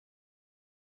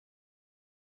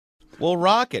We'll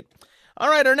rock it. All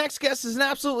right, our next guest is an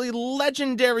absolutely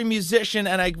legendary musician,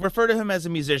 and I refer to him as a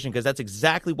musician because that's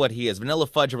exactly what he is. Vanilla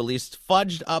Fudge released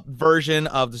fudged up version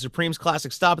of the Supremes'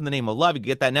 classic "Stop in the Name of Love." You can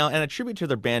get that now, and a tribute to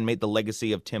their bandmate, The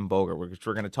Legacy of Tim Bogert, which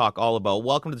we're going to talk all about.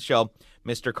 Welcome to the show,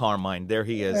 Mr. Carmine. There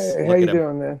he is. Hey, how Look you at him.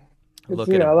 doing, man? Good to Look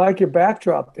see at you. I him. like your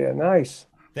backdrop there. Nice.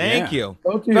 Thank Yeah. you.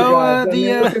 Both of you So guys. I the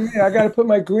mean, look at me. I got to put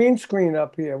my green screen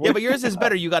up here. Yeah, but yours is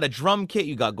better. You got a drum kit.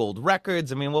 You got gold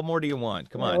records. I mean, what more do you want?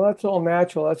 Come Well, on. that's all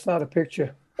natural. That's not a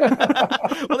picture.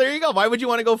 Well, there you go. Why would you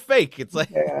want to go fake? It's like,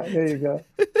 Yeah, there you go.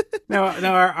 now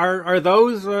are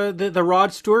those the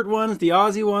Rod Stewart ones, the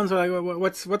Aussie ones? Or like,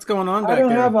 what's going on I back don't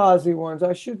there? have Aussie ones.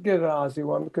 I should get an Aussie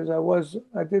one because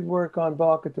I did work on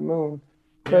Bark at the Moon,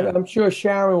 but Yeah. I'm sure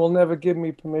Sharon will never give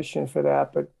me permission for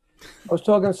that. But I was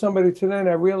talking to somebody today and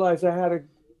I realized I had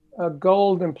a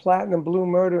gold and platinum blue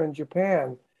murder in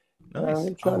Japan. nice.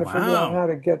 I'm trying Oh, to figure out wow. how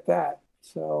to get that.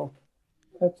 So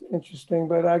that's interesting.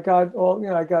 But I got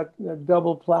I got a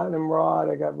double platinum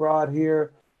rod. I got rod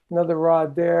here, another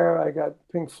rod there. I got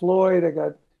Pink Floyd. I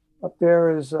got up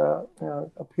there is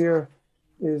up here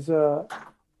is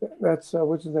that's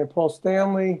what's his name? Paul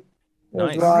Stanley.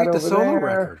 There's Nice. Rod Great, the over solo there.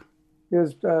 record.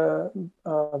 There's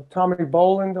Tommy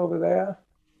Boland over there.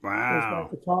 There's my Wow.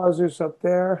 guitars up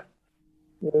there.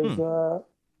 There's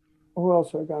who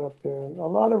else I got up there? A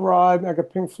lot of Rod. I got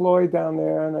Pink Floyd down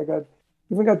there, and I got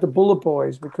even got the Bullet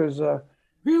Boys because the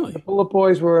Really? Bullet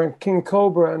Boys were in King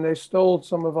Cobra, and they stole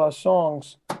some of our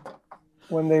songs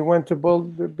when they went to be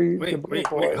the Bullet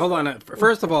Boys. Hold on.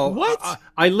 First of all, What?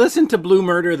 I listened to Blue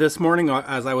Murder this morning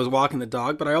as I was walking the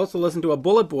dog, but I also listened to a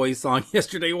Bullet Boys song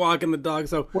yesterday walking the dog.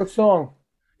 So What song?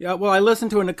 yeah, well, I listened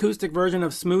to an acoustic version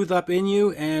of "Smooth Up in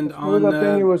You" and Smooth on Up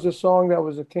In You was a song that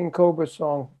was a King Cobra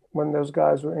song when those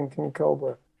guys were in King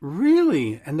Cobra.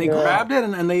 really, and they Yeah. grabbed it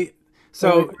and they So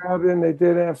so they grabbed it and they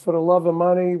did it. And For the Love of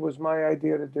Money was my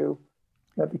idea to do.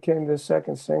 That became the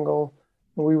second single.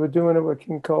 And we were doing it with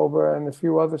King Cobra and a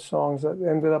few other songs that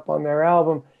ended up on their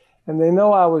album. And they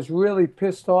know I was really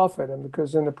pissed off at him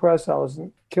because in the press I was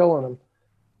killing him,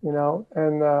 you know.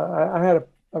 And I had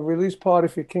a release party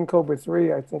for King Cobra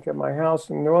 3, I think, at my house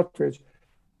in Northridge.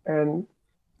 And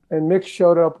Mick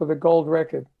showed up with a gold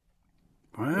record.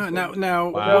 wow. Now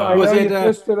Wow. I was know you it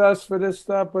pissed at us for this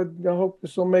stuff, but I hope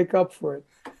this will make up for it.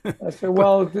 I said,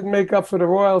 well, it didn't make up for the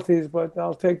royalties, but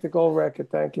I'll take the gold record.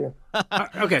 Thank you.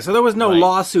 okay? So there was no Right.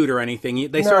 lawsuit or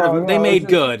anything. They sort No, of they no, it made was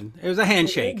good. It was a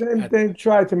handshake. They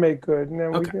tried to make good, and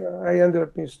then Okay. I ended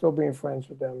up still being friends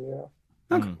with them, you know.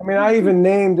 Okay. I mean, I even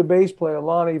named the bass player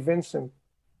Lonnie Vincent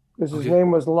because his Okay.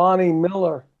 name was Lonnie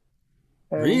Miller.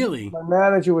 And Really? my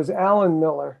manager was Alan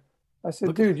Miller. I said,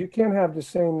 Okay. dude, you can't have the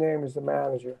same name as the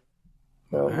manager.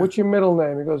 So, Wow. what's your middle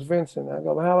name? He goes, Vincent. I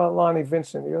go, well, how about Lonnie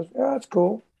Vincent? He goes, yeah, that's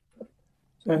cool.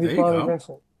 So Yeah, he's there you Lonnie go.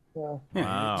 Vincent. Yeah. Yeah,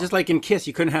 Wow. just like in Kiss,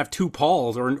 you couldn't have two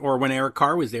Pauls, or when Eric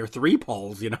Carr was there, three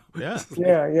Pauls. You know. Yeah.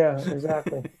 Yeah,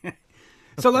 exactly.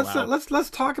 So let's Wow. let's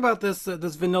talk about this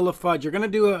this Vanilla Fudge. You're going to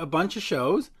do a bunch of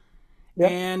shows,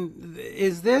 Yep. and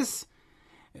is this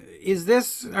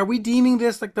are we deeming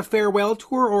this like the farewell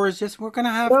tour, or is just we're going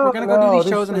to go do No, these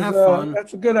this shows and is, have fun?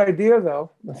 That's a good idea,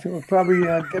 though. We'll probably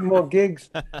get more gigs.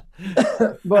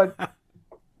 But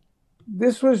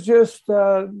this was just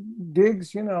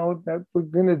gigs, you know, that we're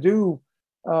going to do.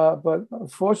 But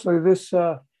unfortunately,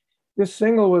 this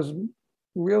single was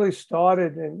really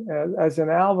started as an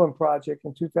album project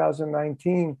in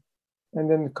 2019, and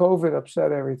then COVID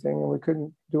upset everything, and we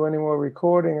couldn't do any more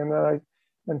recording. And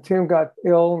then Tim got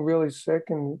ill and really sick,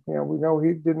 and you know we know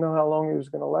he didn't know how long he was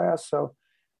going to last. So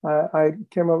I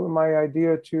came up with my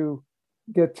idea to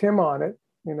get Tim on it,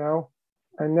 you know.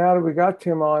 And now that we got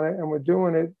Tim on it and we're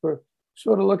doing it, we're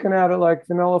sort of looking at it like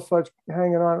Vanilla Fudge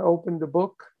hanging on opened the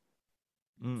book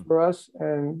Mm. for us,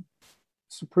 and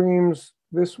Supremes,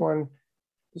 this one,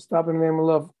 Stop in the Name of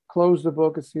Love, closed the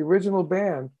book. It's the original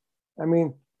band. I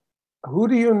mean, who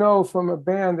do you know from a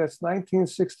band that's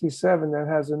 1967 that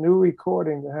has a new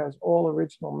recording that has all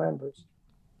original members?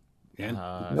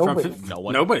 Yeah. Nobody. No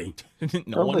one. Nobody.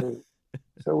 No one. Nobody.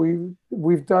 So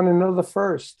we've done another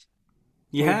first.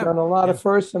 You We've have done a lot of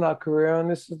firsts in our career, and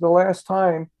this is the last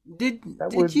time did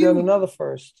that did we've done you another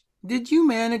first. did you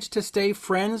manage to stay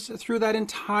friends through that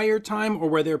entire time, or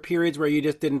were there periods where you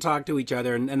just didn't talk to each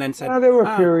other and then said, There were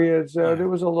 "Ah, periods. yeah. There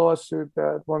was a lawsuit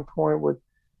at one point with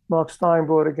Mark Stein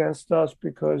brought against us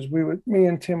because me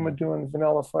and Tim were doing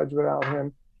Vanilla Fudge without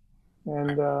him,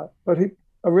 and but he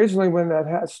originally when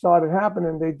that started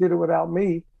happening, they did it without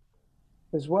me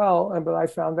as well. But I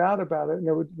found out about it, and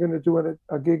they were going to do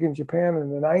a gig in Japan in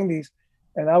the '90s,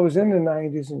 and I was in the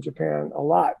 '90s in Japan a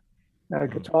lot. I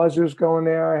had Guitars was going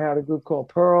there. I had a group called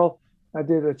Pearl. I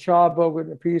did a Charles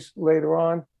Bogart piece later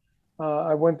on.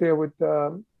 I went there with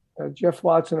Jeff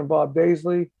Watson and Bob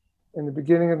Daisley in the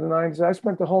beginning of the 90s. I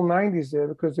spent the whole 90s there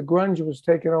because the grunge was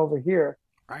taking over here.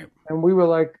 Right. And we were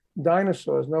like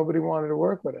dinosaurs. Nobody wanted to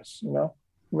work with us, you know,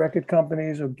 record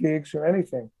companies or gigs or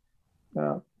anything.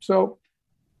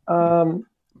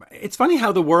 It's funny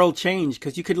how the world changed,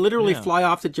 because you could literally fly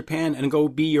off to Japan and go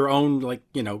be your own, like,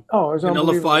 you know,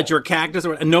 Vanilla Fudge or Cactus,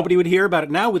 and nobody would hear about it.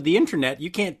 Now with the internet,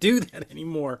 you can't do that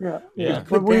anymore. Yeah.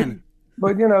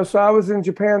 But you know, so I was in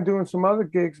Japan doing some other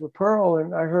gigs with Pearl,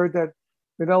 and I heard that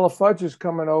Vanilla Fudge is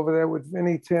coming over there with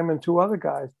Vinny, Tim, and two other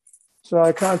guys. So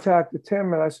I contacted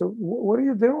Tim and I said, "What are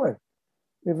you doing?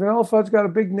 If Vanilla Fudge got a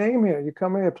big name here, you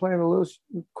come here playing a little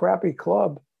crappy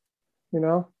club, you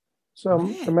know." So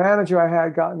the manager I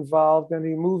had got involved, and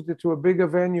he moved it to a bigger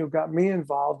venue, got me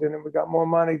involved in it. We got more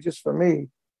money just for me,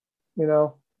 you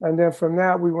know. And then from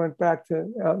that, we went back to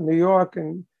New York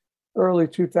in early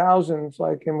 2000s,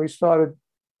 and we started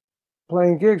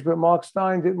playing gigs. But Mark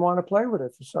Stein didn't want to play with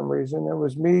it for some reason. It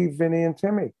was me, Vinny, and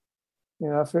Timmy. You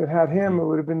know, if it had him, it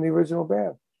would have been the original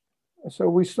band. So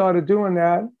we started doing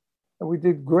that, and we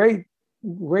did great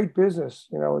business.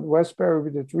 You know, in Westbury, we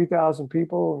did 3,000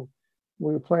 people. And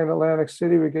we were playing Atlantic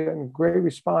City. We were getting great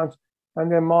response.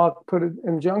 And then Mark put an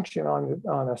injunction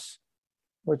on us,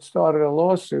 which started a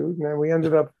lawsuit. And then we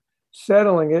ended up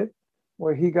settling it,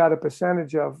 where he got a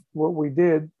percentage of what we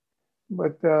did.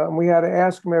 But we had to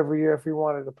ask him every year if he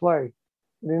wanted to play.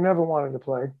 And he never wanted to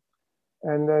play.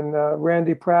 And then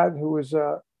Randy Pratt, who was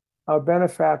our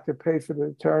benefactor, paid for the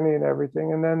attorney and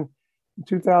everything. And then in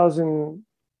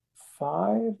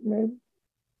 2005, maybe,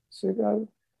 I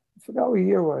forgot what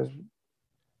year it was.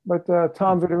 But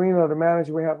Tom Vitorino, the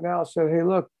manager we have now, said, "Hey,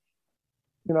 look,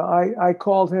 you know, I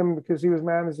called him because he was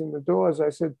managing the Doors.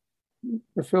 I said,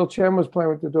 if Phil Chen was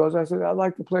playing with the Doors, I said, I'd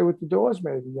like to play with the Doors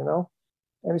maybe, you know."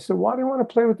 And he said, "Why do you want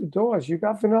to play with the Doors? You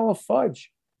got Vanilla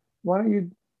Fudge. Why don't you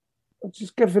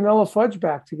just get Vanilla Fudge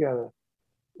back together,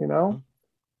 you know?"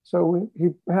 So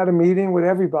he had a meeting with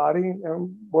everybody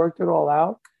and worked it all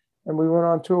out. And we went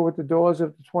on tour with the Doors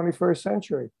of the 21st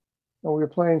Century. And we were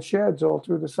playing sheds all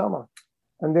through the summer.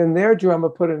 And then their drummer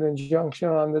put an injunction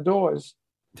on the Doors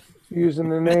using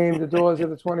the name The Doors of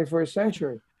the 21st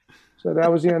Century. So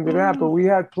that was the end of that. But we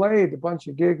had played a bunch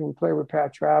of gigs, and we played with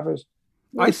Pat Travers.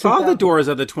 I saw the Doors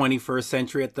of the 21st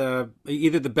Century at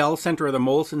either the Bell Center or the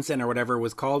Molson Center, whatever it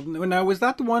was called. Now, was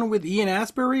that the one with Ian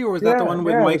Astbury, or was that the one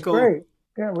with Michael? It was great.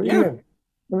 Yeah, with Ian.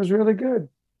 It was really good.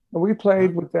 And we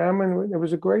played with them, and it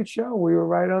was a great show. We were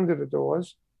right under the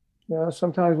Doors. You know,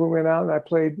 sometimes we went out and I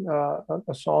played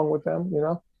a song with them, you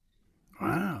know.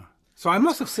 Wow. So I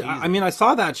must have seen, I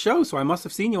saw that show, so I must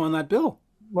have seen you on that bill.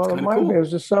 Well, it might have been. It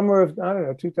was the summer of, I don't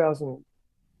know, 2000.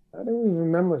 I don't even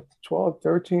remember, 12,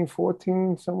 13,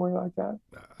 14, somewhere like that.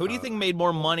 Who do you think made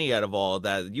more money out of all of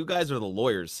that? You guys are the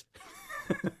lawyers.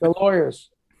 The lawyers.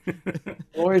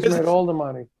 Lawyers made all the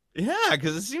money. Yeah,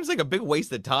 because it seems like a big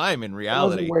waste of time in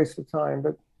reality. It was a waste of time.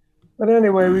 But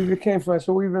anyway, we became friends.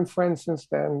 So we've been friends since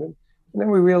then. And then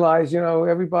we realized, you know,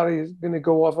 everybody is going to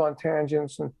go off on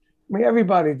tangents. And I mean,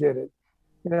 everybody did it.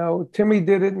 You know, Timmy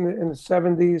did it in the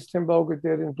 70s. Tim Bogert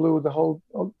did it and blew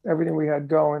everything we had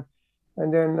going.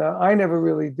 And then I never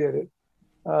really did it.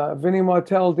 Vinnie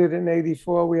Martell did it in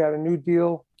 '84. We had a new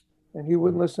deal, and he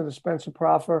wouldn't listen to Spencer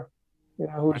Proffer, you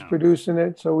know, who was producing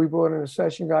it. So we brought in a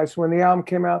session guy. So when the album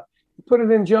came out, he put an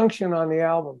injunction on the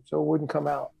album so it wouldn't come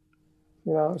out.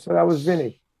 You know, so that was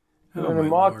Vinny. And then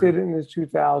Mark did it in the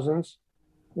 2000s,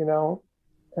 you know.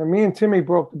 And me and Timmy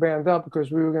broke the band up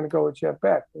because we were going to go with Jeff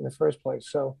Beck in the first place.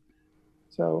 So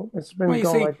it's been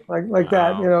going like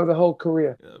that, you know, the whole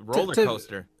career. Roller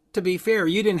coaster. To be fair,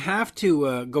 you didn't have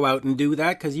to go out and do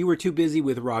that because you were too busy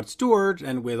with Rod Stewart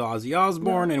and with Ozzy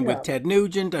Osbourne and with Ted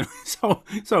Nugent, and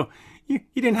so you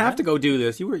didn't have to go do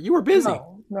this. You were busy.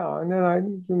 No.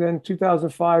 And then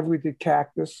 2005 we did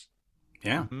Cactus.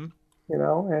 Yeah. You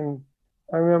know, and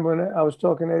I remember when I was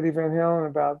talking to Eddie Van Halen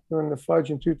about doing the Fudge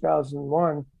in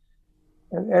 2001,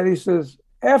 and Eddie says,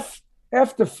 F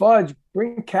the Fudge,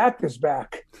 bring Cactus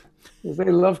back, because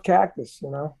they love Cactus, you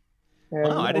know.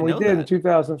 And we did in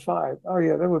 2005. Oh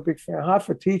yeah, they were a big fan. Hot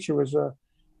for Teacher was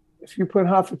if you put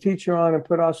Hot for Teacher on and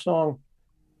put our song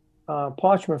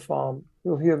Parchment Farm,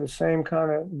 you'll hear the same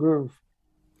kind of groove.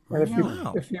 And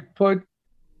if you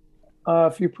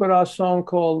put our song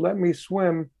called Let Me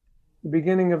Swim, the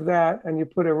beginning of that, and you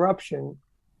put Eruption,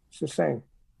 it's the same.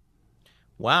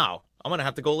 Wow. I'm going to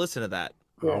have to go listen to that.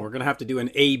 Yeah. We're going to have to do an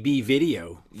A-B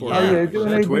video. Do an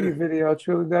A-B video. It's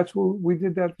really, that's what we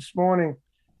did that this morning,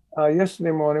 yesterday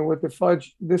morning with the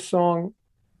Fudge, this song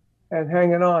and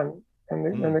Hanging On.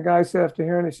 And the guy said after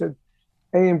hearing, he said,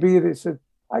 A&B, they said,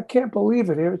 I can't believe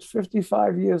it. Here it's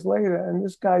 55 years later, and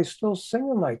this guy's still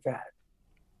singing like that.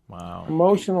 Wow.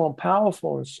 Emotional and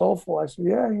powerful and soulful. I said,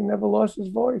 yeah, he never lost his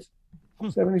voice.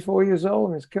 74 years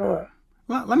old and he's killing it.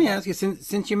 Well, let me ask you,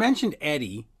 since you mentioned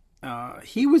Eddie,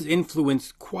 he was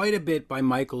influenced quite a bit by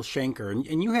Michael Schenker,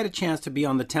 and you had a chance to be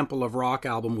on the Temple of Rock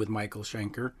album with Michael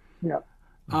Schenker. Yeah.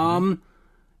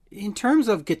 In terms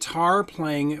of guitar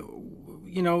playing,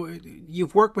 you know,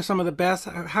 you've worked with some of the best.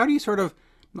 How do you sort of,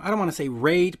 I don't want to say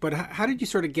rate, but how did you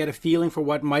sort of get a feeling for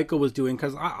what Michael was doing?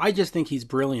 Because I just think he's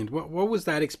brilliant. What was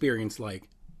that experience like?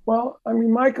 Well, I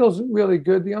mean, Michael's really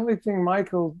good. The only thing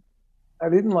I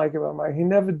didn't like about Mike, he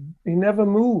never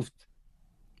moved.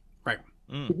 Right.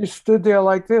 He just stood there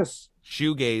like this.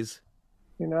 Shoegaze.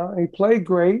 You know, he played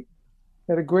great,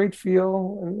 had a great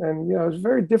feel, and you know, it was a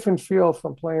very different feel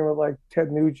from playing with like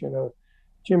Ted Nugent or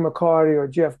Jim McCarty or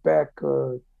Jeff Beck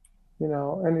or, you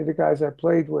know, any of the guys I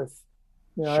played with.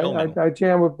 You know, I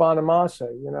jammed with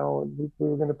Bonamassa. You know, we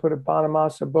were going to put a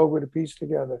Bonamassa Bogue with a piece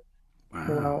together. Wow.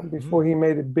 You know, before he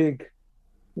made it big.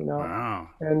 You know, wow.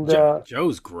 And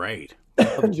Joe's great.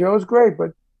 Joe's great,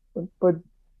 but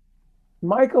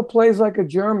Michael plays like a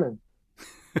German,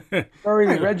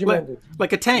 very regimented,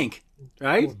 like a tank,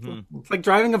 right? Mm-hmm. It's like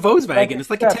driving a Volkswagen. It's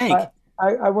like a tank.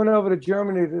 I went over to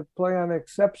Germany to play on the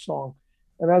Accept song,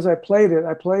 and as I played it,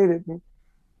 and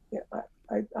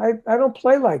I don't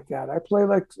play like that. I play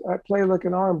like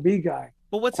an R&B guy.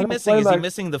 But what's he missing? Is he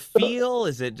missing the feel?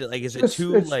 Is it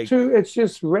it's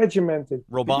just regimented,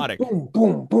 robotic? Boom,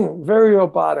 boom, boom, very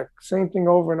robotic. Same thing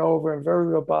over and over, and very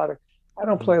robotic. I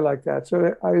don't play like that.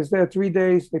 So I was there 3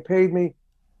 days. They paid me,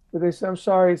 but they said, "I'm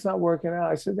sorry, it's not working out."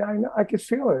 I said, "I know, I could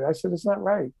feel it." I said, "It's not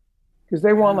right," because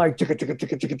they want like chicka chicka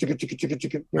chicka chicka chicka chicka chicka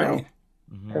chicka, you know.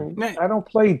 Mm-hmm. And I don't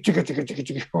play chicka chicka chicka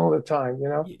chicka all the time, you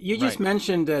know. You just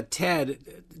mentioned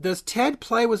Ted. Does Ted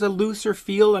play with a looser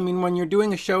feel? I mean, when you're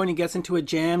doing a show and he gets into a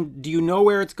jam, do you know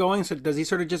where it's going? So does he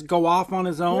sort of just go off on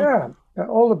his own? Yeah,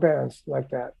 all the bands like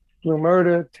that. Blue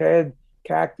Murder, Ted,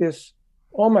 Cactus,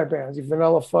 all my bands.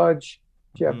 Vanilla Fudge,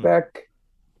 Jeff Beck.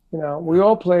 You know, we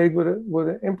all played with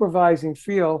an improvising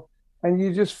feel, and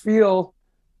you just feel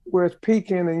where it's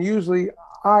peaking. And usually,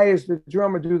 I, as the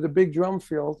drummer, do the big drum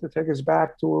feel to take us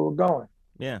back to where we're going.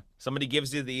 Yeah, somebody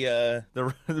gives you the yeah.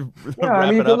 I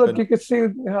mean, you could see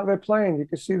how they're playing. You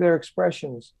could see their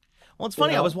expressions. Well, it's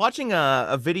funny. I was watching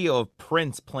a video of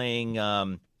Prince playing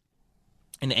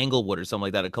in Englewood or something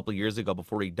like that a couple of years ago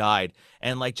before he died,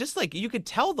 and like you could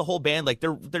tell the whole band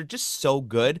they're just so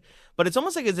good, but it's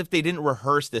almost like as if they didn't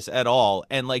rehearse this at all.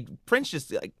 And like Prince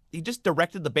he just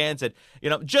directed the band, said, you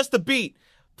know, just the beat,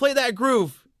 play that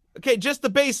groove. Okay, just the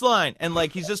bass line, and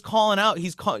like he's just calling out.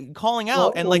 He's calling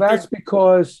out, and like that's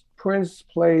because Prince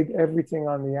played everything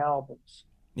on the albums.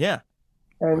 Yeah,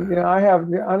 and you know, I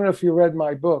don't know if you read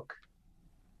my book,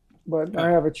 but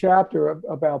I have a chapter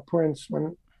about Prince.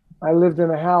 When I lived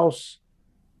in a house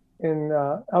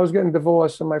I was getting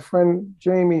divorced, and my friend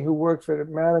Jamie, who worked for the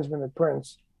management at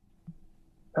Prince,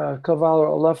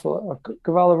 Cavallo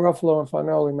Ruffalo and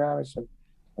Farnelli managed him,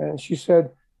 and she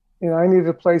said, you know, I needed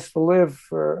a place to live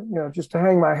for, you know, just to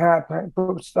hang my hat,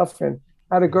 put stuff in.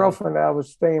 I had a girlfriend that I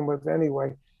was staying with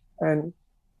anyway. And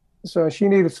so she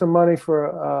needed some money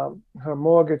for her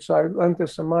mortgage. So I lent her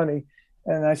some money.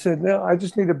 And I said, no, I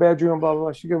just need a bedroom, blah, blah,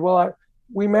 blah. She goes, well,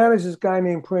 we manage this guy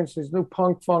named Prince, his new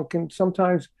punk funk. And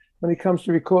sometimes when he comes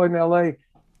to record in LA,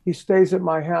 he stays at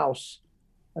my house.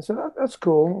 I said, that's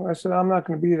cool. I said, I'm not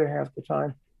going to be there half the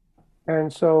time.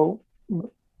 And so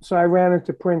I ran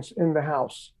into Prince in the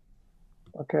house.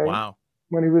 Okay. Wow.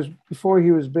 Before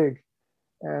he was big,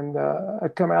 and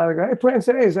I'd come out and go, "Hey, Prince,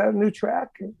 hey, is that a new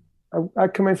track?"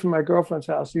 I'd come in from my girlfriend's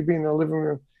house. He'd be in the living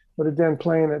room with a den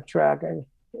playing a track, and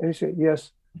he said,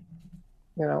 "Yes."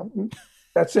 You know,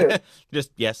 that's it.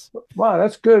 Just yes. Wow,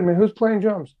 that's good, man. Who's playing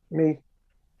drums? Me.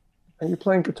 And you're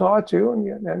playing guitar too, and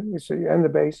you say, and the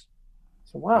bass.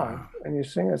 I said, wow, and you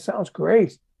sing. It sounds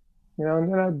great. You know, and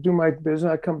then I'd do my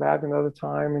business. I'd come back another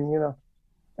time, and you know.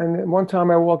 And then one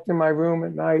time I walked in my room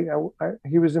at night.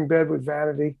 He was in bed with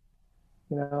Vanity,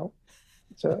 you know.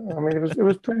 So I mean, it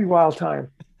was pretty wild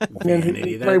time. And then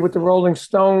he played with the Rolling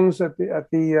Stones at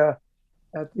the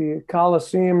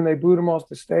Coliseum, and they booed him off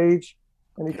the stage.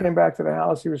 And he came back to the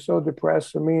house. He was so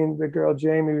depressed. So me and the girl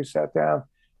Jamie, we sat down,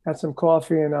 had some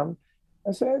coffee, and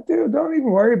I said, dude, don't even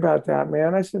worry about that,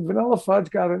 man. I said, Vanilla Fudge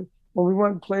got it. When we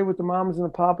went and played with the Mamas and the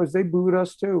Papas, they booed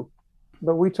us too.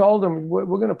 But we told them, we're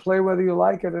going to play whether you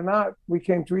like it or not. We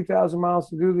came 3,000 miles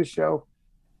to do this show.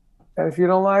 And if you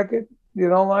don't like it, you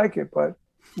don't like it. But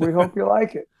we hope you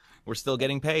like it. We're still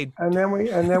getting paid. And then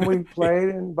we played,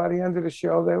 and by the end of the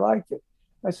show, they liked it.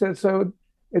 I said, so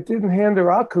it didn't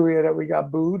hinder our career that we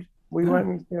got booed. We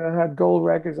went and had gold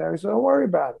records and everything, so don't worry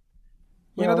about it.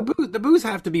 The boos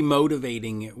have to be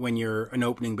motivating when you're an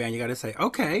opening band. You got to say,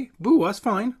 okay, boo us,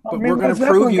 fine, but we're going to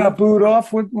prove you. Got booed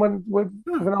off with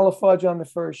Vanilla Fudge on the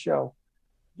first show.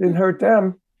 Didn't hurt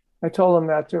them. I told them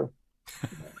that too.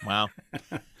 Wow.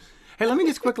 Hey, let me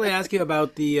just quickly ask you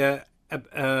about the.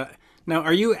 Now,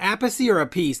 are you Appice or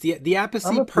Appice? The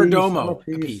Appice Perdomo.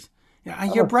 Appice.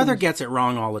 Yeah, your brother gets it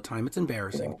wrong all the time. It's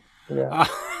embarrassing. Yeah.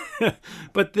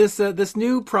 But this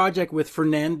new project with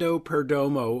Fernando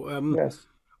Perdomo. Yes.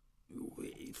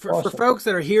 For folks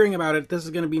that are hearing about it, this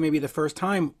is going to be maybe the first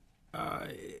time.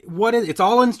 It's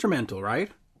all instrumental,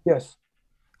 right? Yes.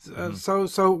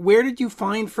 So where did you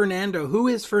find Fernando? Who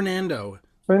is Fernando?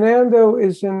 Fernando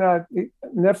is in that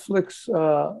Netflix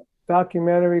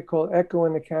documentary called Echo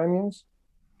in the Canyons.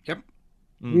 Yep.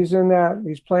 He's in that.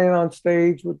 He's playing on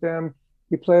stage with them.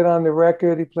 He played on the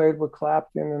record. He played with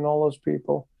Clapton and all those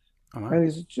people. And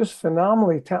he's just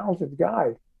phenomenally talented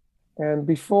guy. And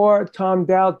before Tom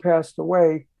Dowd passed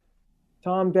away,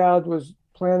 Tom Dowd was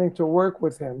planning to work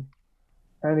with him.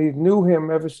 And he knew him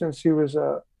ever since he was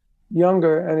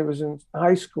younger, and he was in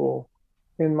high school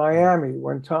in Miami.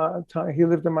 When Tom he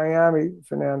lived in Miami,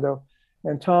 Fernando,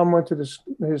 and Tom went to his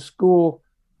school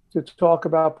to talk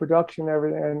about production and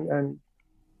everything. And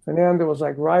Fernando was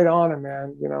like right on him,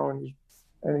 man,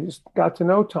 and he just got to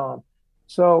know Tom.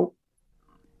 So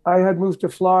I had moved to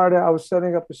Florida. I was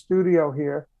setting up a studio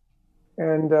here,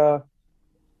 and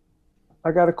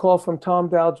I got a call from Tom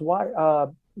Dowd's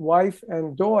wife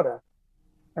and daughter,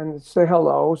 and say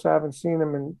hello. So I haven't seen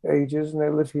them in ages, and they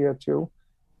live here too.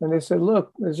 And they said,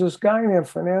 look, there's this guy named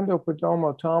Fernando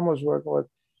Perdomo Tom was working with.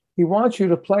 He wants you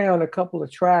to play on a couple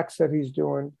of tracks that he's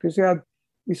doing, because he had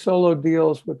these solo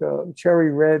deals with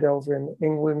Cherry Red over in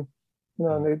England.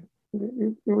 And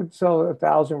he would sell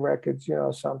 1,000 records,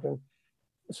 something.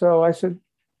 So I said,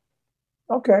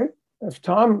 okay, if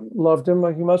Tom loved him,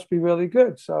 he must be really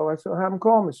good. So I said, have him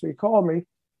call me. So he called me,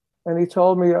 and he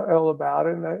told me all about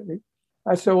it. And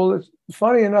I said, well, it's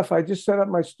funny enough, I just set up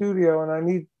my studio, and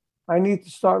I need to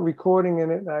start recording in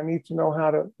it, and I need to know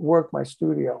how to work my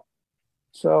studio.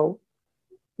 So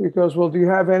he goes, well, do you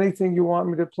have anything you want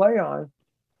me to play on?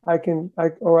 I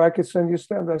could send you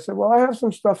stems. I said, well, I have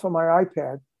some stuff on my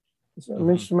iPad, some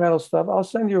instrumental stuff. I'll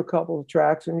send you a couple of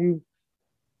tracks, and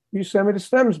you send me the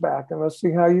stems back, and let's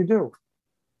see how you do.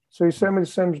 So he sent me the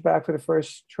stems back for the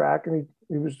first track, and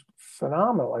he was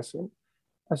phenomenal. I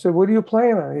said, what are you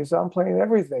playing on? He said, I'm playing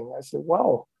everything. I said,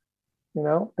 wow,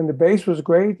 and the bass was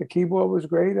great, the keyboard was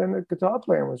great, and the guitar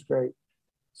playing was great.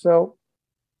 So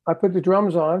I put the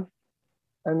drums on,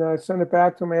 and then I sent it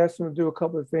back to him. I asked him to do a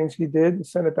couple of things. He did, and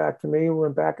sent it back to me. We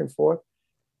went back and forth.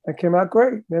 It came out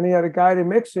great. Then he had a guy to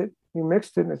mix it. He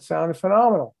mixed it, and it sounded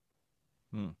phenomenal.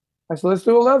 I said, let's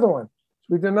do another one. So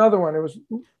we did another one.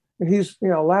 He's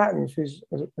Latin. He's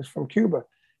from Cuba.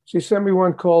 So he sent me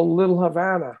one called Little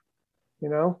Havana,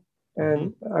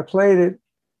 and I played it.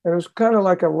 And it was kind of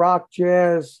like a rock,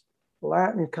 jazz,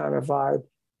 Latin kind of vibe,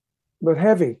 but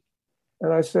heavy.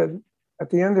 And I said,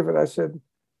 at the end of it, I said,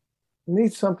 I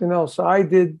need something else. So I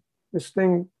did this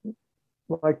thing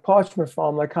like parchment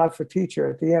foam, like Hot for Teacher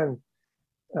at the end.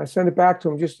 And I sent it back to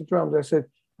him, just the drums. I said,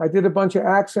 I did a bunch of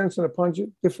accents and a bunch of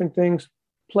different things.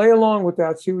 Play along with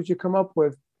that, see what you come up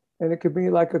with. And it could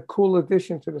be like a cool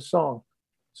addition to the song.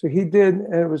 So he did,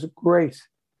 and it was great.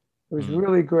 It was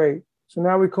really great. So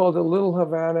now we called it Little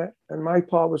Havana, and my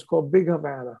part was called Big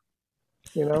Havana,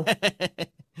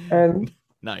 and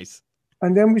nice.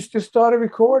 And then we just started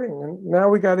recording, and now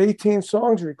we got 18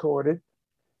 songs recorded,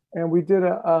 and we did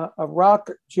a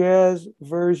rock jazz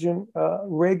version,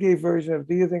 reggae version of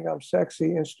Do You Think I'm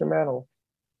Sexy instrumental.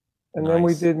 And then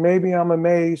we did Maybe I'm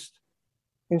Amazed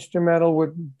instrumental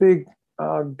with big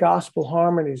gospel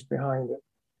harmonies behind it,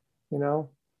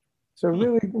 So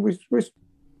really,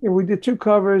 we did 2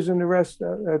 covers, and the rest,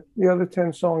 the other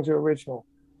 10 songs are original.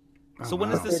 So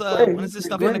when is this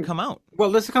stuff going to come out?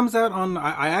 Well, this comes out on,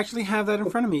 I actually have that in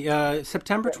front of me,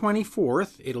 September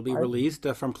 24th. It'll be released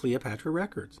from Cleopatra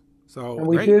Records. So and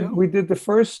we did the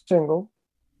first single,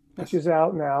 which is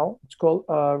out now. It's called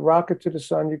Rocket to the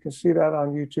Sun. You can see that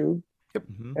on YouTube. Yep.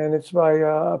 And it's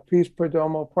by Peace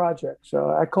Perdomo Project. So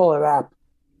I call it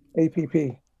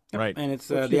APP. Right. And it's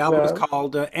the album is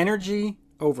called Energy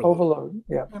Overload.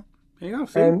 Yeah. There you go.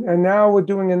 See? And now we're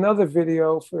doing another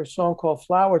video for a song called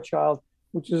Flower Child,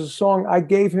 which is a song I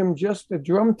gave him just a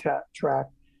drum track,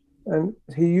 and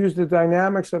he used the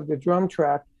dynamics of the drum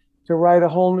track to write a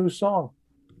whole new song.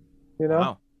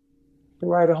 To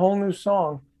write a whole new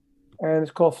song, and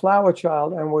it's called Flower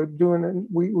Child. And we're doing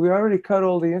we already cut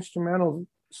all the instrumental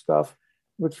stuff.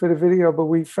 for the video, but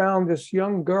we found this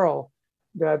young girl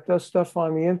that does stuff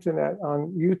on the internet,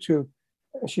 on YouTube.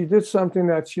 She did something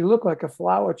that she looked like a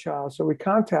flower child. So we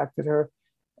contacted her,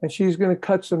 and she's going to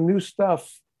cut some new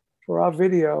stuff for our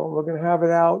video. We're going to have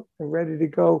it out and ready to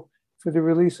go for the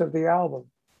release of the album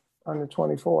on the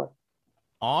 24th.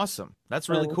 Awesome. That's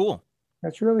really cool.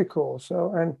 That's really cool.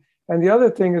 So, and the other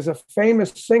thing is a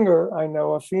famous singer I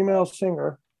know, a female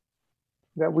singer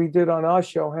that we did on our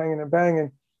show, Hanging and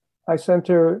Banging. I sent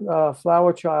her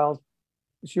Flower Child.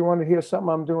 She wanted to hear something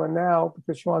I'm doing now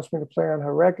because she wants me to play on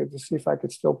her record to see if I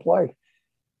could still play.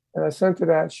 And I sent her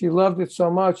that. She loved it so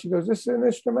much. She goes, "This is an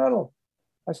instrumental."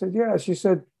 I said, "Yeah." She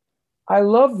said, "I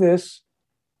love this.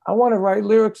 I want to write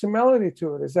lyrics and melody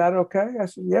to it. Is that okay?" I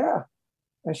said, "Yeah."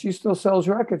 And she still sells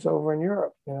records over in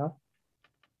Europe, you know.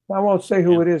 I won't say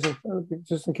who it is,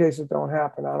 just in case it don't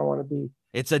happen. I don't want to be.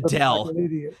 It's Adele. Like an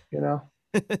idiot, you know.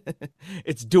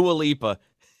 It's Dua Lipa.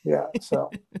 Yeah.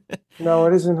 So, no,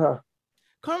 it isn't her.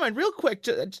 Carmine, real quick,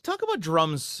 talk about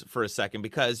drums for a second,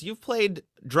 because you've played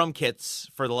drum kits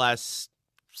for the last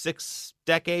 6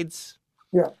 decades.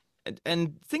 Yeah.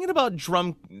 And thinking about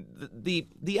the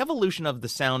evolution of the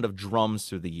sound of drums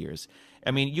through the years.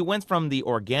 I mean, you went from the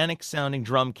organic sounding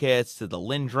drum kits to the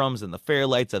Lindrums and the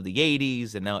Fairlights of the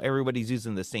 80s, and now everybody's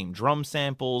using the same drum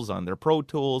samples on their Pro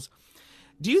Tools.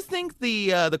 Do you think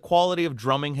the quality of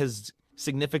drumming has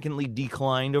significantly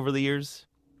declined over the years?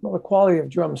 Well, the quality of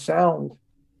drum sound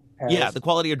has. Yeah, the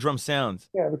quality of drum sounds.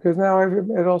 Yeah, because now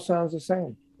it all sounds the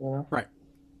same, you know? Right.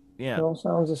 Yeah. It all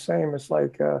sounds the same. It's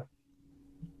like,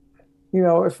 you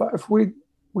know, if we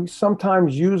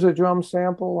sometimes use a drum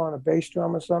sample on a bass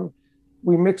drum or something,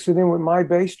 we mix it in with my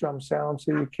bass drum sound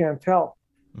so you can't tell.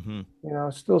 Mm-hmm. You know,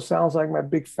 it still sounds like my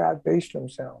big fat bass drum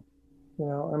sound. You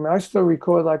know, I mean, I still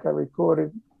record like I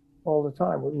recorded all the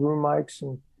time with room mics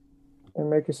and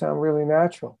make it sound really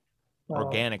natural.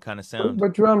 Organic kind of sound.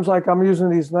 But drums, like I'm using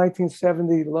these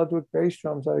 1970 Ludwig bass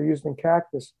drums that I used in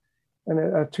Cactus, and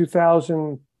a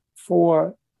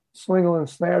 2004 Slingerland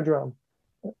snare drum,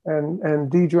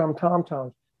 and D drum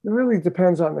tom-toms. It really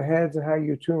depends on the heads and how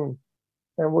you tune.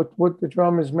 And what the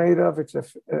drum is made of, it's a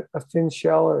thin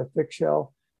shell or a thick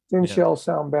shell. Thin shells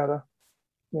sound better,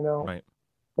 you know. Right.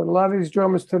 But a lot of these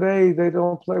drummers today, they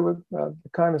don't play with the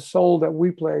kind of soul that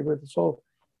we play with, the soul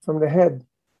from the head.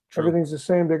 True. Everything's the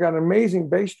same. They got an amazing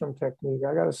bass drum technique.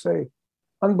 I got to say,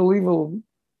 unbelievable,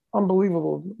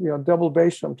 you know, double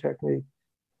bass drum technique.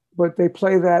 But they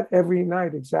play that every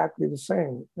night exactly the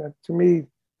same. That, to me,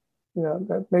 you know,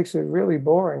 that makes it really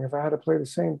boring if I had to play the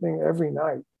same thing every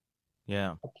night.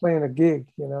 Yeah. Playing a gig,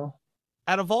 you know.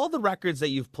 Out of all the records that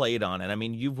you've played on, and I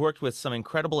mean, you've worked with some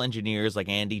incredible engineers like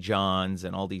Andy Johns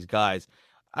and all these guys.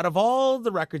 Out of all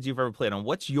the records you've ever played on,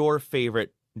 what's your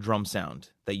favorite drum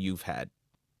sound that you've had?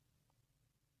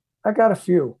 I got a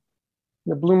few.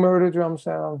 The Blue Murder drum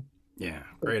sound. Yeah,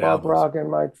 great Bob albums. Rock and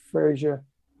Mike Frazier.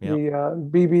 Yep. The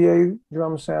BBA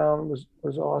drum sound was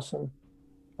awesome.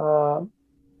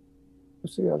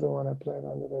 What's the other one I played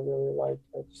on that I really liked?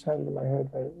 I just had it in my head.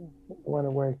 It went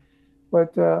away.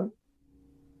 But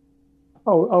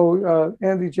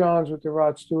Andy Johns with the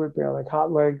Rod Stewart band, like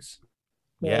Hot Legs.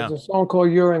 Yeah. There's a song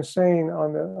called "You're Insane"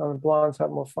 on the Blondes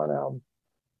Have More Fun album.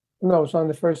 No, it's on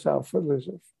the first album, Footloose.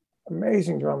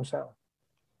 Amazing drum sound.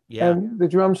 Yeah. And the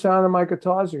drum sound of my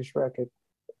Guitarzish record.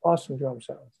 Awesome drum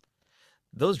sounds.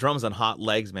 Those drums on Hot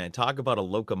Legs, man, talk about a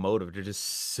locomotive. They're just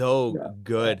so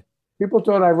good. Yeah. People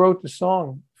thought I wrote the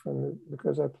song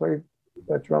because I played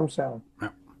that drum sound. Yeah.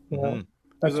 You know?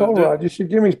 I told Rod, you should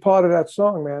give me part of that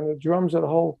song, man. The drums are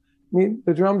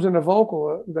the drums and the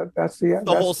vocal. That's the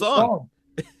whole song.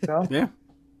 You know? Yeah.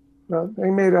 Well,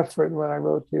 they made up for it when I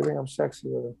wrote "Do You Think I'm Sexy"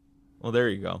 with it. Well, there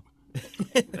you go.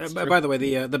 By the way,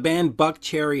 the band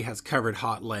Buckcherry has covered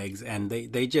Hot Legs, and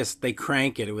they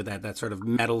crank it with that sort of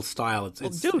metal style.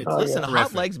 Listen,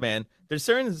 Hot Legs, man. There's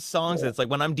certain songs that's like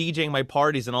when I'm DJing my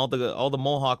parties and all the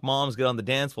Mohawk moms get on the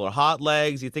dance floor. Hot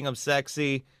Legs, You Think I'm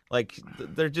Sexy, like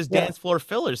they're just dance floor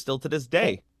fillers still to this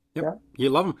day. Yep. Yeah. You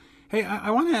love them. Hey, I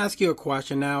want to ask you a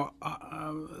question now.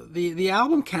 The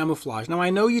album Camouflage. Now I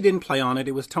know you didn't play on it.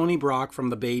 It was Tony Brock from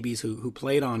the Babies who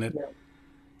played on it. Yeah.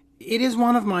 It is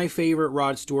one of my favorite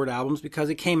Rod Stewart albums because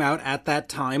it came out at that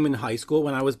time in high school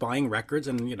when I was buying records,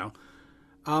 and you know,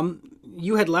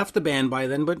 you had left the band by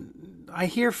then. But I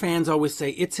hear fans always say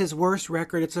it's his worst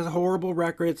record. It's a horrible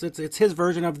record. It's his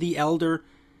version of The Elder.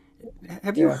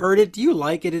 Have you heard it? Do you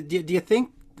like it? Do you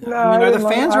think? No, I mean, are the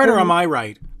fans right or am I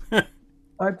right?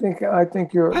 I think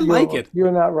you're. I like it.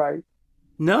 You're not right.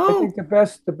 No. I think the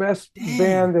best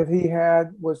band that he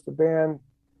had was the band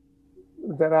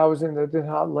that I was in that did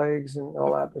Hot Legs and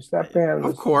all that. But that band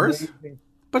was of course. amazing.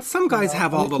 But some guys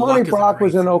have all the Tony luck. Brock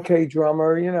was an okay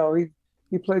drummer.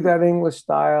 He played that English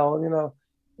style.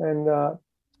 And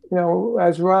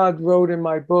as Rod wrote in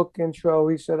my book intro,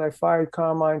 he said, "I fired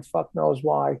Carmine. Fuck knows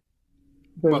why."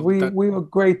 But we were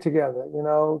great together.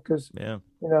 Because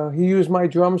he used my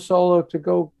drum solo to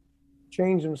go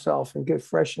change himself and get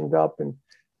freshened up and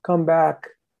come back,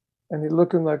 and he's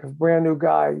looking like a brand new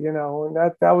guy. And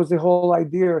that was the whole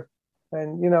idea.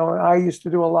 And I used to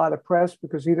do a lot of press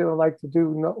because he didn't like to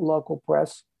do local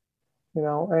press.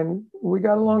 And we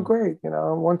got along great.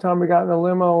 One time we got in a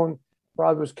limo and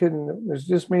Rod was kidding. It was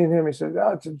just me and him. He said,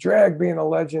 "Oh, it's a drag being a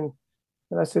legend."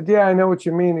 And I said, "Yeah, I know what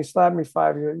you mean." He slapped me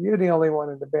 5 years. "You're the only one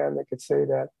in the band that could say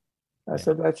that." I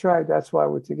said, "That's right. That's why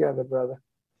we're together, brother."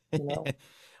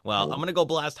 Well, I'm going to go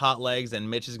blast Hot Legs, and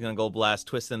Mitch is going to go blast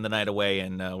Twisting the Night Away,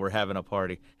 and we're having a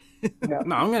party.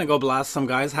 No, I'm going to go blast Some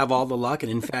Guys Have All the Luck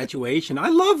and Infatuation. I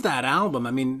love that album.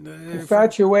 I mean...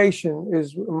 Infatuation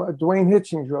is... Dwayne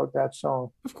Hitchings wrote that song.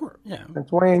 Of course, yeah.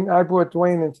 And I brought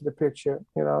Dwayne into the picture,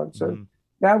 So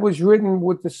that was written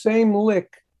with the same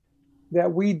lick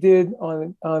that we did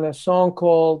on a song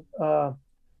called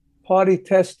Party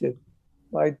Tested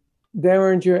by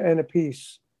Derringer and a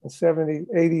Piece in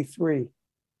 83.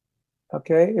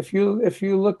 Okay, if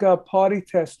you look up Party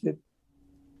Tested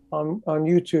on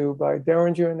YouTube by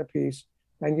Derringer and a Piece,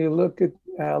 and you look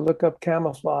up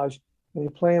Camouflage, and you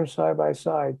play them side by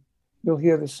side, you'll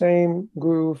hear the same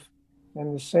groove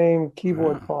and the same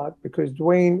keyboard part because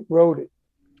Dwayne wrote it,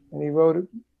 and he wrote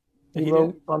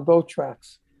on both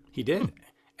tracks. He did,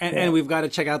 and we've got to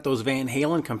check out those Van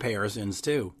Halen comparisons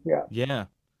too. Yeah.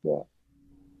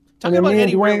 Talking and about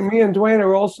me and Dwayne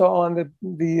are also on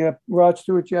the Rod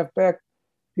Stewart, Jeff Beck,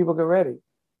 People Get Ready.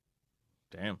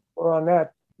 Damn. We're on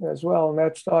that as well, and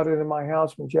that started in my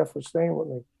house when Jeff was staying with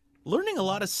me. Learning a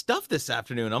lot of stuff this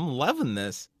afternoon. I'm loving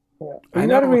this. Yeah. You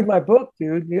got to read my book,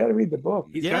 dude. You got to read the book.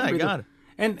 I got it.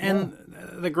 And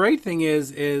the great thing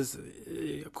is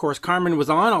of course Carmine was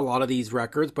on a lot of these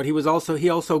records, but he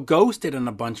also ghosted on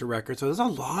a bunch of records. So there's a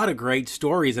lot of great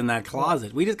stories in that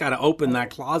closet. We just got to open that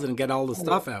closet and get all the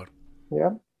stuff out.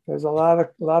 Yep. There's a lot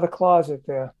of closet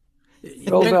there.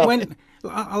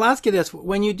 I'll ask you this: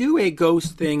 when you do a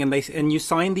ghost thing and you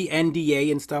sign the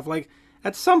NDA and stuff, like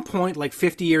at some point, like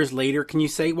 50 years later, can you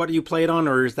say what you played on,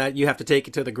 or is that you have to take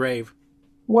it to the grave?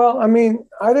 Well, I mean,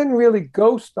 I didn't really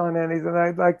ghost on anything.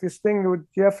 I like this thing with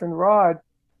Jeff and Rod.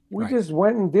 We just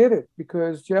went and did it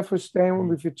because Jeff was staying with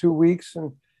me for 2 weeks,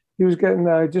 and he was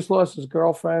just lost his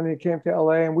girlfriend. And he came to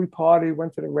LA, and we partied,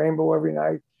 went to the Rainbow every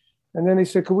night. And then he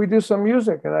said, "Could we do some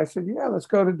music?" And I said, "Yeah, let's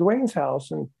go to Dwayne's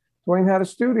house." And Dwayne had a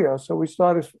studio, so we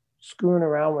started screwing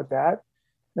around with that.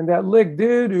 And that lick,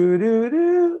 do do do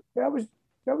do, that was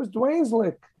Dwayne's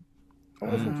lick.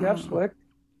 That wasn't Jeff's lick.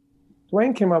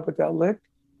 Dwayne came up with that lick,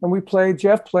 and we played.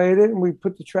 Jeff played it, and we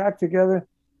put the track together.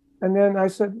 And then I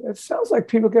said, "It sounds like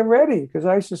People Get Ready," because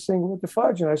I used to sing with the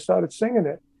Fudge, and I started singing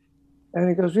it. And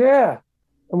he goes, "Yeah,"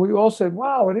 and we all said,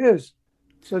 "Wow, it is."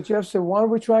 So Jeff said, "Why don't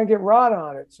we try and get Rod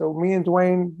on it?" So me and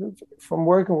Dwayne, from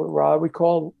working with Rod, we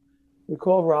called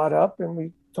Rod up and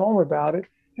we told him about it.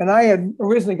 And I had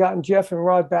originally gotten Jeff and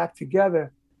Rod back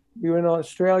together. We were in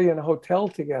Australia in a hotel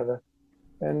together,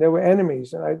 and they were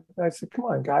enemies. And I said, "Come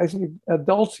on, guys, you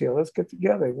adults here, let's get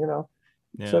together,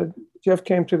 Yeah. So Jeff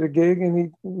came to the gig and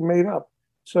he made up.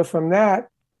 So from that,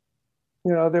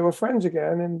 they were friends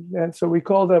again. And so we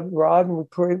called up Rod and we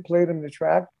played him the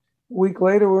track. A week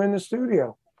later, we're in the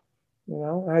studio.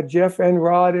 I had Jeff and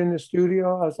Rod in the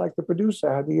studio. I was like the producer.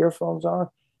 I had the earphones on.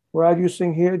 "Rod, you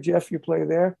sing here. Jeff, you play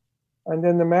there." And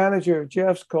then the manager of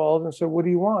Jeff's called and said, "What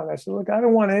do you want?" I said, "Look, I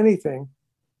don't want anything.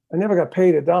 I never got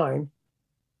paid a dime.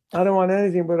 I don't want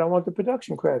anything, but I want the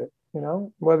production credit,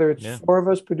 whether it's 4 of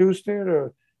us produced it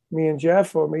or me and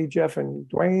Jeff or me, Jeff and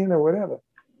Dwayne or whatever."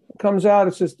 It comes out,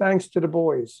 it says, "Thanks to the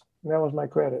boys." And that was my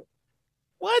credit.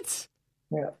 What?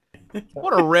 Yeah.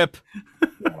 What a rip.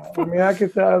 I mean, I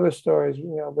could tell other stories,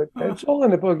 but it's all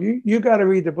in the book. You got to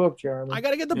read the book, Jeremy. I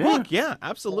got to get the book. Yeah,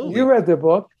 absolutely. You read the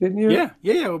book, didn't you?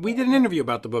 Yeah. We did an interview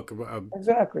about the book.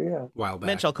 Exactly, yeah. A while back.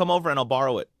 Mitch, I'll come over and I'll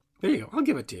borrow it. There you go. I'll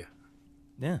give it to you.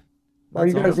 Yeah. Are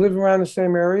you guys living around the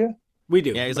same area? We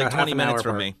do. Yeah, he's like 20 minutes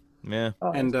from me. Yeah.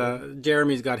 Oh, and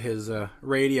Jeremy's got his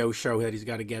radio show that he's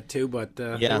got to get to, but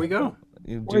there we go.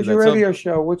 Where's your radio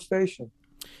show? Which station?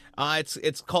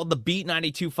 It's called the Beat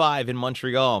 92.5 in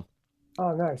Montreal.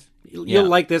 Oh, nice. You'll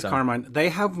like this, Carmine. They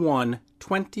have won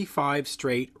 25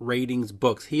 straight ratings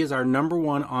books. He is our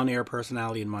 #1 on-air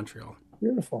personality in Montreal.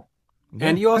 Beautiful.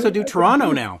 And you also do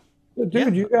Toronto now.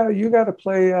 Dude, you got to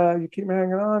play You Keep Me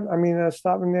Hanging On. I mean,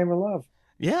 Stop in the Name of Love.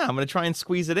 Yeah, I'm going to try and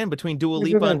squeeze it in between Dua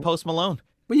Lipa and Post Malone.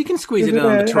 Well, you can squeeze it in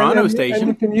on the Toronto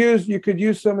station. And you could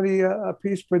use some of the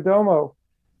Peace Perdomo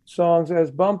songs as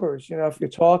bumpers. You know, if you're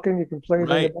talking, you can play it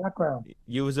in the background.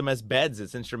 Use them as beds,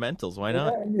 as instrumentals. Why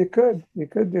not? Yeah, you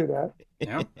could do that.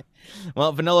 Yeah.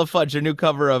 Well, Vanilla Fudge, their new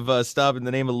cover of Stop in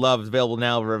the Name of Love is available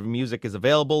now wherever music is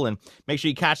available. And make sure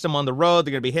you catch them on the road.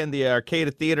 They're going to be hitting the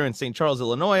Arcada Theater in St. Charles,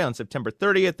 Illinois on September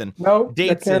 30th. And no,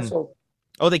 dates they're canceled.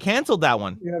 Oh, they canceled that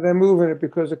one. Yeah, they're moving it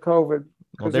because of COVID.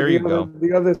 Well, there you go.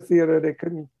 The other theater, they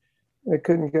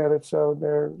couldn't get it, so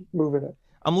they're moving it.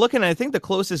 I'm looking. I think the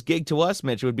closest gig to us,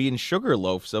 Mitch, would be in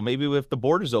Sugarloaf. So maybe if the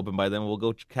borders open by then, we'll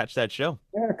go catch that show.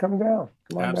 Yeah, come down.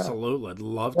 Come on Absolutely, down. I'd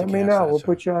love to. Let me know. We'll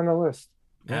put you on the list.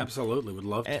 Yeah. Absolutely, would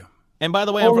love to. And by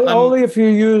the way, only if you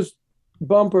use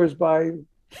bumpers by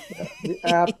the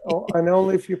app, and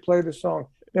only if you play the song.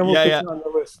 Then we'll put you on the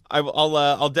list.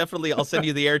 I'll send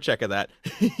you the air check of that.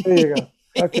 There you go.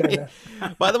 Okay.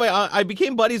 By the way, I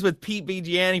became buddies with Pete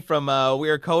Bigiani from We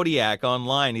Are Kodiak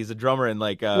online. He's a drummer and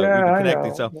we've been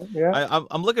connecting. So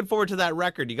I'm looking forward to that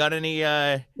record. You got any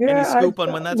scoop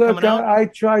on when that's coming out? I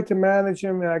tried to manage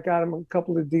him, and I got him a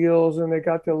couple of deals, and they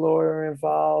got the lawyer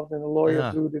involved, and the lawyer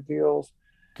blew the deals.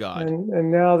 God.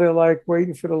 And now they're like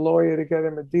waiting for the lawyer to get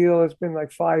him a deal. It's been like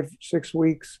 5-6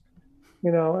 weeks,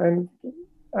 and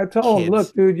I told him,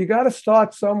 look, dude, you got to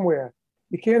start somewhere.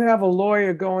 You can't have a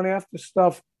lawyer going after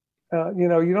stuff. You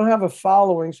don't have a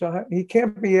following, so he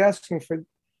can't be asking for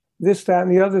this, that,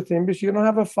 and the other thing because you don't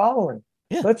have a following.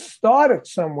 Yeah. Let's start it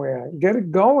somewhere. Get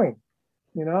it going.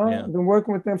 I've been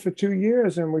working with them for 2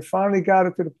 years, and we finally got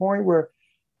it to the point where,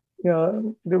 they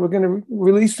were going to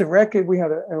release the record. We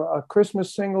had a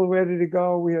Christmas single ready to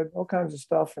go. We had all kinds of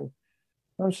stuff, and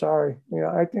I'm sorry.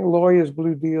 I think lawyers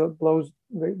blow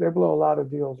a lot of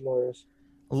deals, lawyers.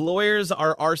 Lawyers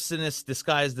are arsonists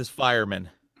disguised as firemen.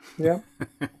 Yeah,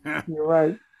 you're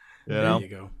right. There you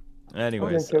go.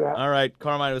 Anyways, all right,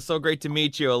 Carmine, it was so great to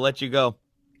meet you. I'll let you go.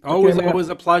 Always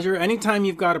a pleasure. Anytime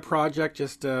you've got a project,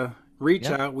 just reach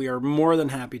out. We are more than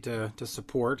happy to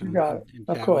support. You got it.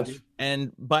 Of course.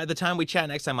 And by the time we chat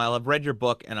next time, I'll have read your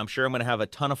book, and I'm sure I'm going to have a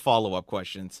ton of follow-up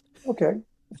questions. Okay,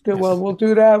 that's good. Well, we'll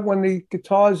do that when the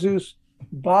Guitar Zeus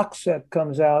box set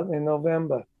comes out in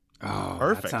November. Oh,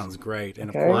 perfect. That sounds great.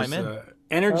 And of course,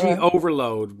 Energy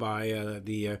Overload by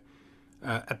the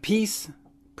Peace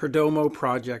Perdomo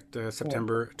Project,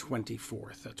 September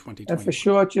 24th, 2020. And for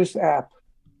short, just app.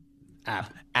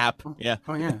 App. Yeah.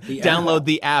 Oh, yeah. Download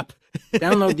the app.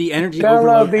 Download the Energy Download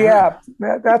Overload the app.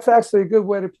 That's actually a good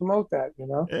way to promote that,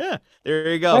 Yeah. There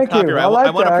you go. Thank Copyright. You.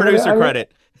 I want a producer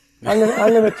credit. I'm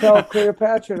going to tell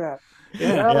Cleopatra that.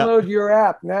 Download your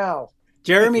app now.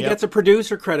 Jeremy gets a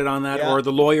producer credit on that, or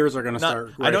the lawyers are going to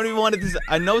start. I don't even want it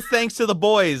to. No thanks to the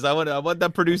boys. I want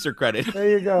that producer credit. There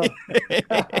you go. Thank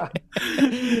you,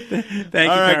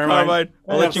 All right, Carmine.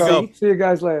 I'll let you go. See you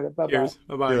guys later. Bye-bye. Cheers.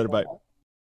 Bye-bye. Bye.